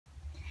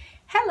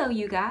Hello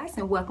you guys,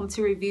 and welcome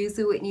to Reviews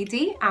with Whitney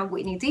D. I'm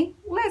Whitney D.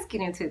 Let's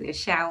get into this,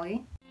 shall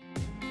we?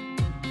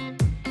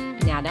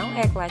 Now don't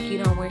act like you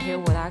don't want to hear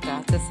what I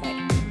got to say.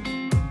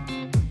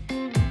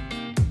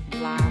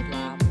 Blah,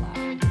 blah, blah.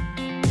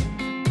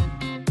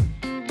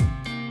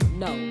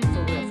 No,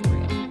 for real, for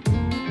real.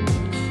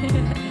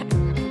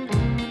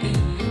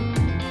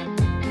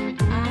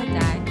 I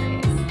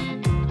digress.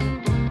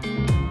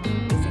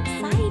 It's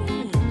exciting.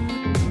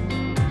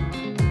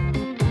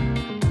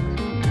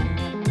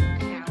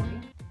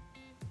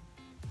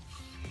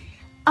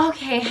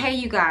 Okay, hey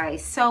you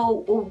guys,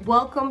 so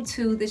welcome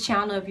to the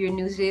channel. If you're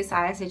new to this,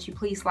 I ask that you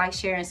please like,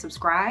 share, and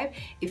subscribe.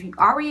 If you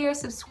already are a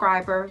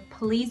subscriber,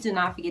 please do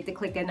not forget to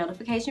click that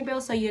notification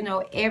bell so you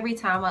know every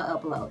time I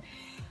upload.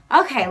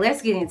 Okay,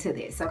 let's get into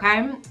this,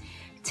 okay?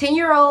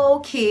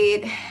 10-year-old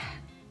kid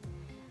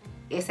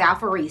is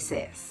out for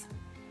recess.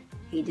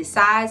 He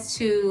decides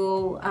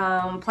to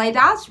play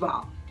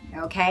dodgeball,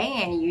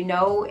 okay? And you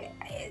know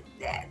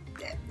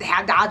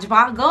how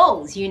dodgeball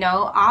goes. You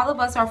know, all of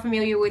us are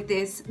familiar with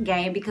this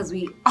game because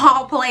we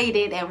all played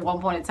it at one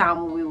point in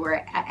time when we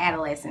were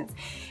adolescents,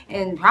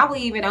 and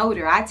probably even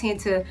older. I tend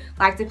to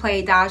like to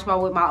play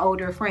dodgeball with my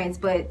older friends,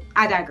 but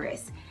I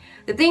digress.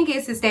 The thing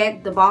is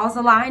that the balls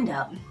are lined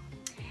up.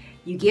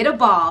 You get a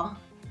ball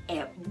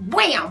and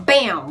wham,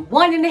 bam,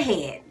 one in the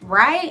head,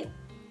 right?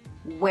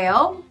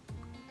 Well,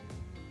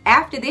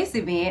 after this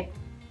event,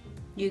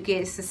 you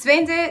get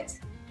suspended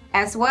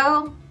as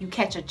well. You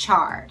catch a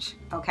charge,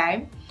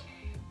 okay?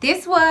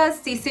 This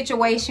was the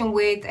situation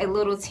with a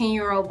little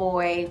 10-year-old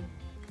boy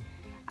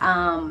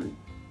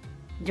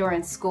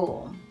during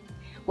school.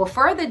 Well,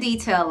 further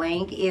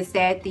detailing is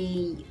that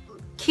the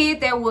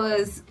kid that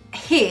was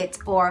hit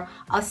or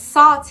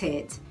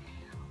assaulted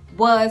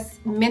was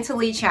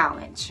mentally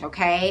challenged,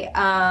 okay?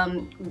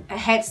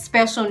 Had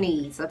special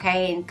needs,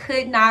 okay? And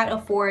could not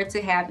afford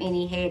to have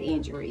any head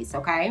injuries,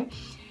 okay?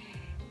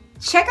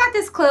 Check out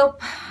this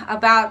clip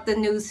about the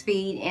news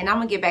feed, and I'm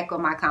gonna get back with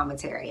my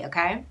commentary,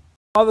 okay?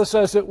 Mother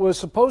says it was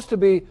supposed to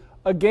be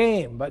a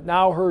game, but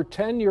now her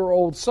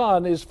 10-year-old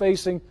son is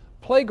facing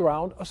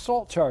playground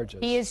assault charges.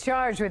 He is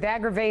charged with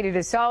aggravated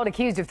assault,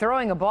 accused of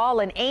throwing a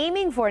ball and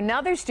aiming for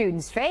another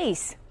student's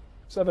face.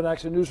 7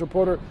 Action News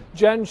reporter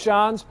Jen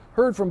Shans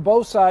heard from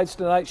both sides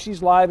tonight.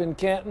 She's live in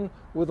Canton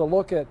with a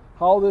look at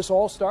how this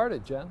all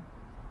started. Jen?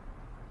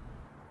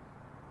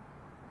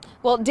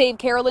 Well, Dave,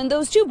 Carolyn,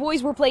 those two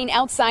boys were playing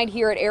outside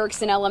here at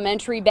Erickson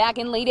Elementary back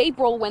in late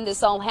April when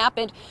this all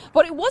happened.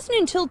 But it wasn't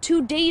until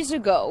 2 days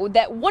ago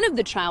that one of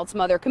the child's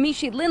mother,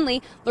 Kamishi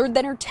Lindley, learned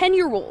that her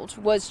 10-year-old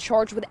was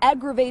charged with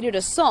aggravated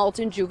assault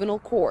in juvenile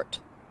court.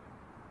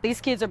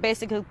 These kids are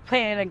basically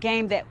playing a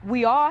game that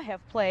we all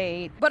have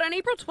played. But on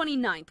April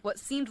 29th, what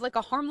seemed like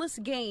a harmless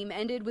game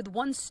ended with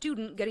one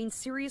student getting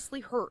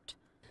seriously hurt.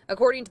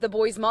 According to the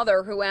boy's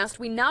mother, who asked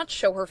we not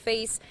show her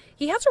face,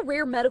 he has a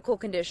rare medical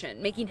condition,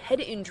 making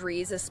head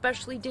injuries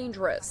especially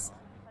dangerous.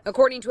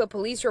 According to a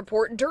police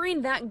report,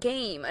 during that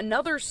game,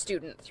 another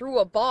student threw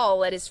a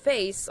ball at his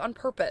face on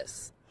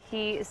purpose.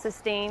 He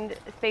sustained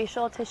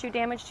facial tissue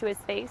damage to his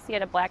face. He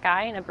had a black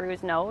eye and a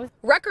bruised nose.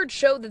 Records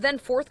show the then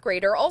fourth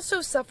grader also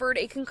suffered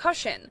a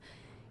concussion.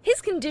 His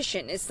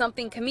condition is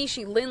something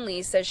Kamishi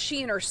Lindley says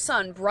she and her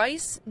son,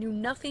 Bryce, knew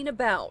nothing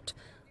about.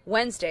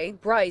 Wednesday,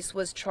 Bryce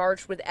was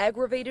charged with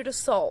aggravated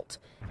assault.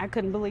 I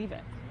couldn't believe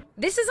it.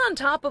 This is on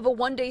top of a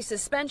one-day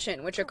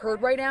suspension, which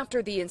occurred right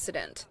after the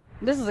incident.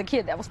 This is a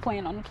kid that was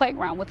playing on the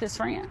playground with his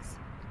friends.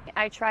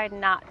 I tried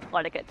not to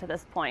let it get to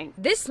this point.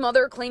 This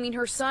mother claiming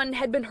her son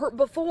had been hurt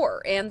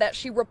before and that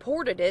she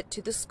reported it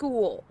to the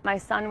school. My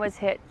son was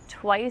hit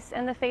twice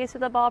in the face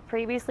with a ball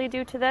previously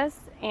due to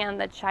this, and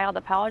the child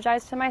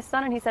apologized to my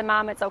son, and he said,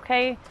 "Mom, it's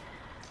okay.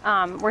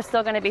 We're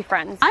still going to be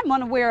friends." I'm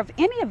unaware of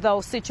any of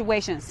those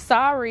situations.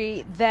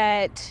 Sorry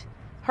that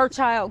her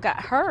child got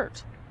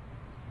hurt.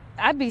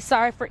 I'd be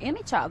sorry for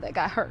any child that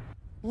got hurt.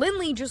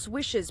 Lindley just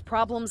wishes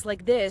problems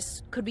like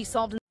this could be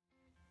solved.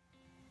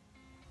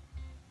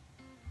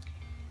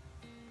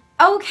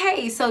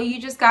 Okay, so you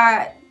just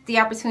got the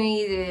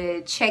opportunity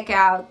to check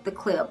out the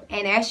clip,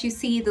 and as you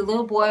see, the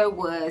little boy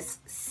was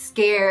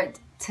scared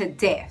to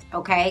death,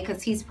 okay,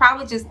 because he's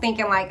probably just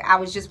thinking like, I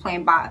was just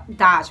playing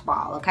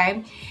dodgeball,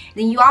 okay?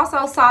 Then you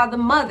also saw the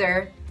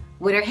mother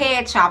with her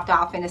head chopped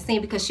off in the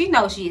scene because she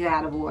knows she's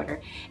out of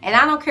order. And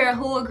I don't care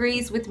who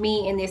agrees with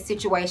me in this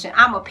situation.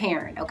 I'm a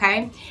parent,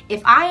 okay?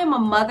 If I am a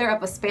mother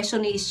of a special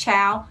needs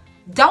child,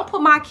 don't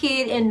put my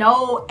kid in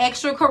no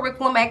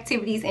extracurricular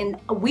activities. And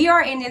we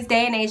are in this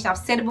day and age, and I've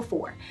said it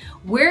before,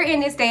 we're in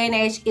this day and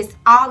age, it's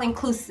all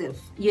inclusive,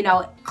 you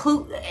know,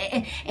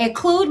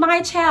 include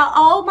my child.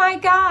 Oh my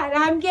God,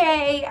 I'm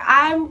gay,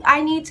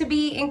 I need to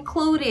be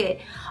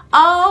included.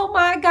 Oh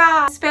my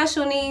God,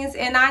 special needs,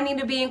 and I need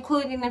to be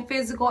included in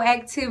physical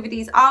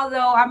activities,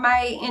 although I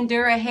might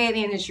endure a head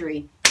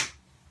injury.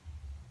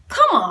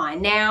 Come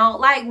on now,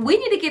 like, we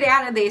need to get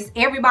out of this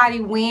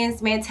everybody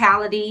wins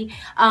mentality.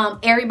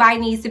 Everybody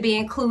needs to be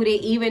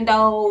included, even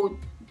though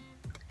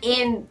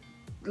in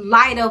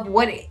light of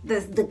what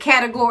the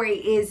category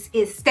is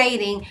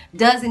stating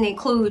doesn't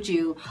include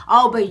you.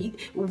 Oh, but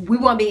we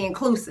want to be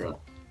inclusive.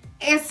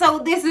 And so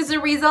this is the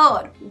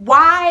result.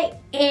 Why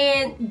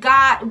in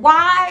God,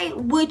 why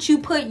would you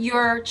put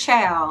your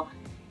child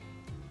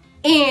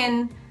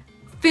in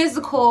a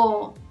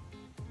physical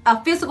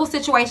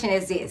situation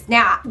as this?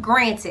 Now,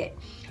 granted,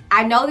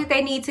 I know that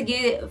they need to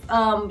get,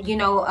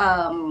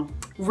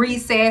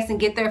 recess and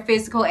get their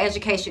physical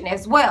education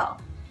as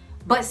well.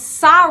 But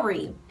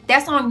sorry,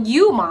 that's on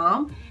you,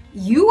 Mom.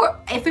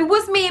 If it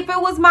was me, if it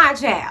was my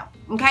child,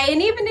 okay?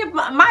 And even if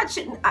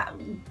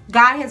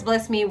God has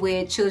blessed me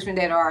with children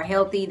that are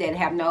healthy, that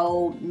have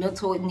no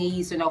mental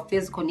needs or no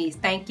physical needs.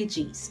 Thank you,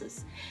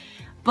 Jesus.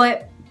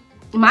 But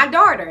my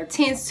daughter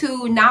tends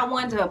to not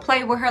want to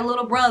play with her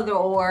little brother,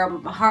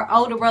 or her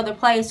older brother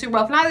plays too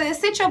rough. Now,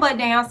 sit your butt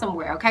down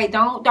somewhere, okay?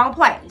 Don't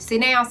play.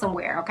 Sit down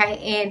somewhere, okay?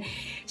 And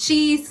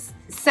she's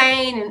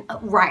sane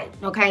and right,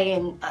 okay?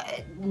 And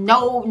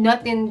no,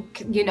 nothing,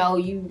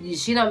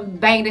 she done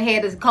banged her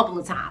head a couple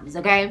of times,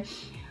 okay?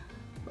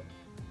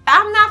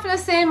 I'm not gonna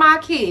send my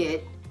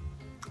kid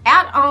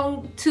out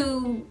on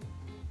to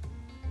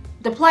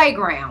the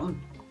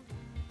playground,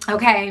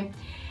 okay,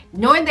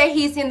 knowing that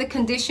he's in the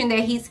condition that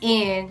he's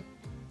in,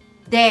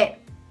 that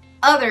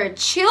other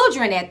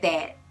children at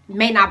that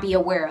may not be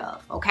aware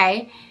of,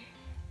 okay?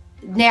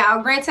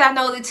 Now, granted, I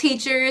know the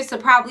teachers are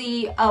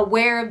probably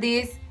aware of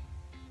this,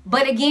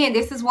 but again,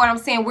 this is what I'm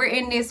saying. We're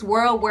in this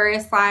world where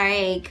it's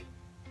like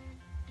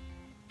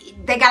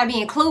they gotta be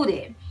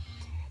included.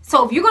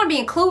 So if you're gonna be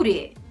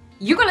included,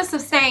 you're going to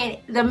sustain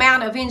the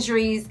amount of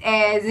injuries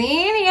as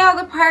any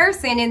other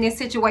person in this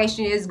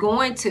situation is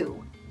going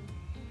to.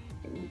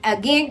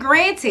 Again,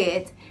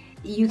 granted,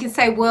 you can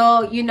say,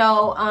 well,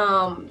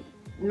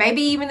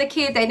 maybe even the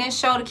kid, they didn't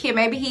show the kid,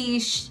 maybe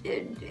he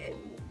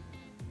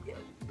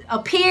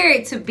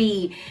appeared to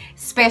be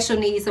special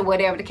needs or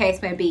whatever the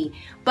case may be.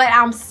 But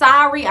I'm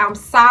sorry,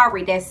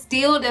 that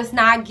still does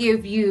not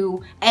give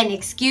you an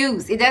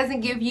excuse. It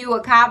doesn't give you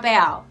a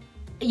cop-out.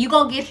 You're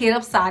gonna get hit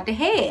upside the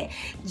head.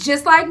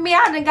 Just like me,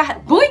 I done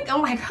got boink.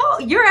 I'm like, oh,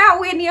 you're out,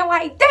 Whitney. I'm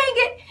like, dang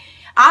it.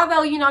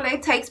 Although,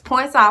 that takes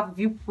points off if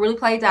you really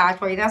play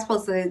dodgeball. You're not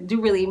supposed to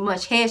do really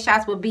much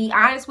headshots, but be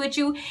honest with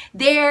you,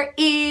 there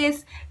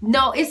is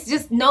it's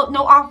just no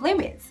off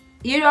limits.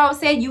 You know what I'm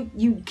saying?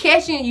 You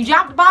catching, you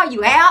drop the ball,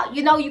 you out,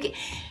 you can.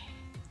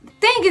 The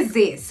thing is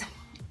this.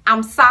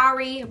 I'm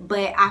sorry,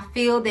 but I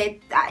feel that,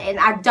 and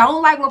I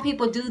don't like when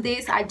people do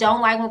this. I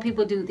don't like when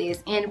people do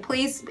this. And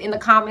please, in the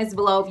comments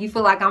below, if you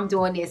feel like I'm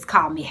doing this,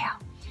 call me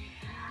out.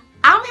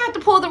 I'm gonna have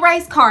to pull the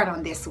race card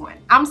on this one.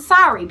 I'm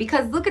sorry,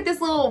 because look at this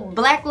little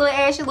black, little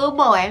ashy little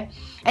boy.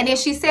 And then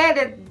she said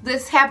that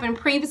this happened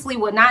previously,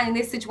 well, not in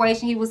this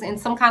situation. He was in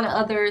some kind of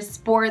other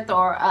sport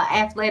or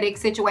athletic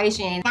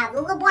situation. Now,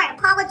 the little boy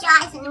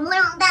apologized and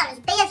went on about his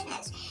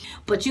business.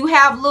 But you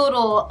have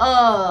little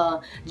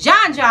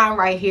John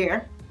right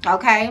here.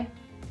 Okay,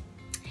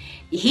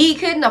 he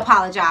couldn't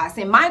apologize,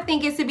 and my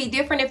thing is to be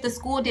different if the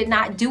school did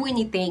not do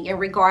anything in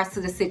regards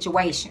to the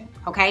situation.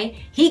 Okay,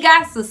 he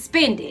got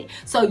suspended,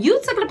 so you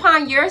took it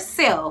upon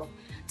yourself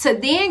to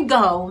then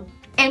go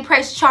and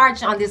press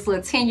charge on this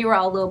little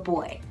 10-year-old little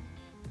boy.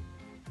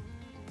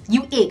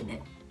 You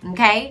ignorant.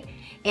 Okay,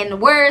 in the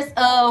words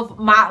of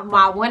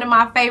one of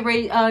my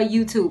favorite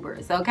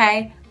YouTubers,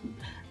 okay,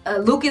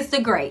 Lucas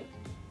the Great,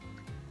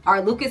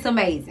 or Lucas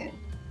Amazing.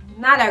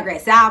 Not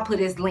aggressive. I'll put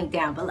his link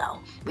down below.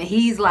 But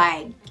he's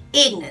like,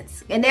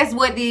 ignorance. And that's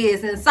what it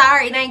is. And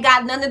sorry, it ain't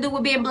got nothing to do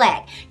with being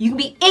black. You can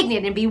be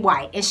ignorant and be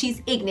white. And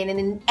she's ignorant. And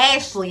then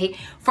Ashley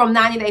from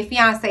 90 Day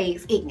Fiancé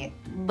is ignorant.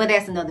 But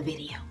that's another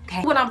video.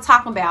 Okay. What I'm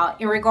talking about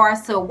in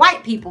regards to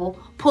white people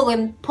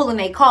pulling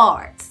their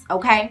cards.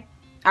 Okay.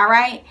 All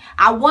right.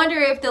 I wonder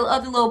if the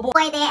other little boy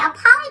that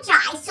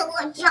apologized to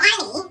little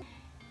Johnny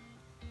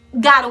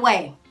got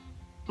away.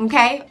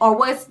 Okay, or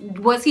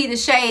was he the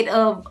shade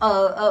of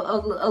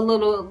a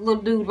little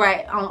dude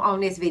right on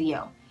this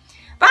video?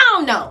 But I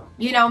don't know.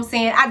 You know what I'm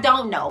saying? I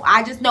don't know.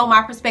 I just know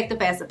my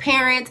perspective as a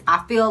parent.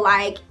 I feel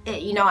like,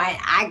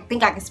 I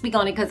think I can speak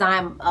on it because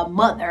I'm a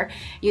mother.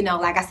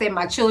 Like I said,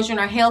 my children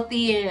are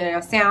healthy and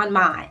a sound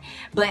mind.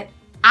 But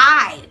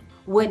I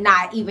would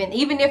not even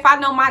if I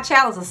know my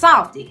child is a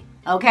softie.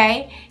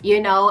 Okay,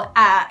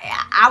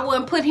 I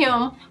wouldn't put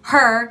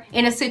her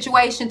in a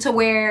situation to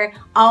where,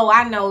 oh,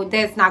 I know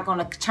that's not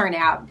gonna turn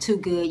out too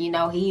good. He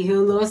a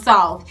little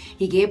soft,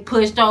 he get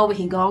pushed over,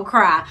 he gonna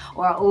cry,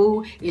 or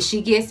oh, if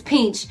she gets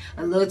pinched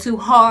a little too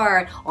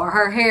hard, or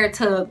her hair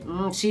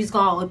tugged, she's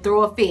gonna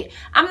throw a fit.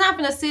 I'm not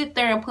gonna sit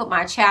there and put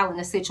my child in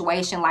a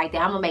situation like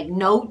that. I'm gonna make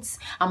notes.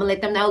 I'm gonna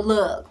let them know,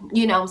 look,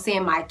 I'm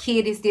saying, my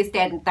kid is this,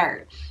 that, and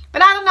third.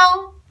 But I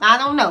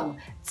don't know.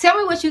 Tell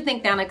me what you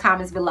think down in the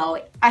comments below.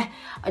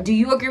 Do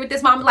you agree with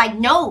this mom? Like,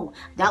 no,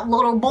 that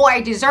little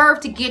boy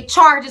deserved to get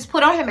charges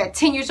put on him at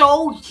 10 years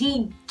old.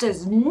 He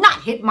does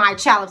not hit my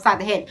child upside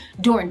the head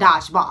during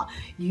dodgeball.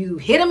 You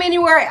hit him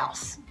anywhere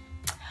else.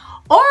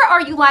 Or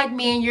are you like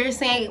me and you're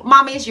saying,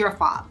 Mama, it's your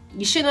fault.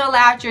 You shouldn't have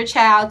allowed your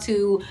child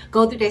to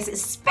go through this,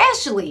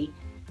 especially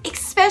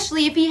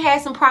especially if he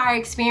has some prior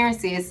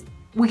experiences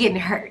with getting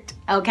hurt,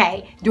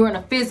 okay, during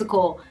a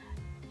physical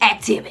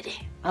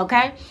activity,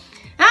 okay?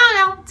 I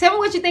don't know. Tell me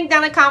what you think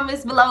down in the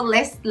comments below.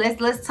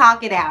 Let's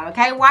talk it out,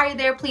 okay? While you're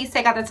there, please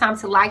take out the time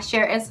to like,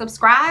 share, and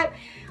subscribe.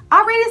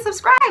 Already a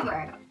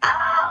subscriber.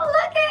 Oh,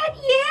 look at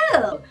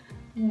you.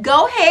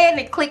 Go ahead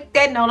and click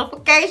that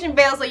notification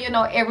bell so you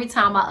know every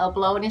time I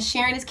upload. And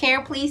sharing is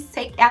caring. Please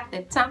take out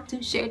the time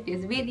to share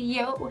this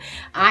video.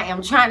 I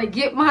am trying to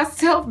get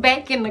myself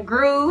back in the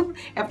groove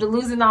after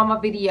losing all my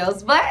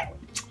videos, but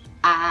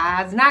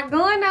it's not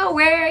going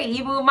nowhere.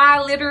 Even with my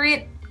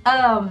illiterate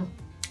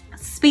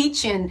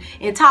speech and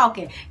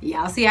talking,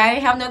 y'all see I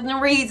ain't have nothing to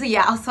read to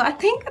y'all, so I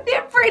think I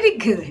did pretty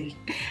good.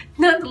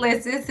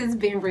 Nonetheless, this has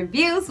been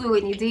Reviews with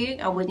Whitney D.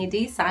 I'm Whitney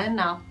D signing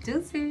off.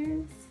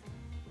 Deuces.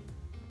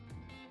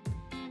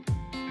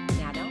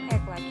 Now don't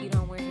act like you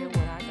don't want to hear what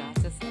I got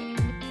to say.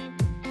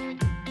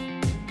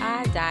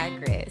 I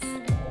digress.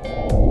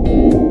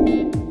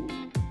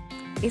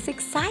 It's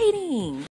exciting.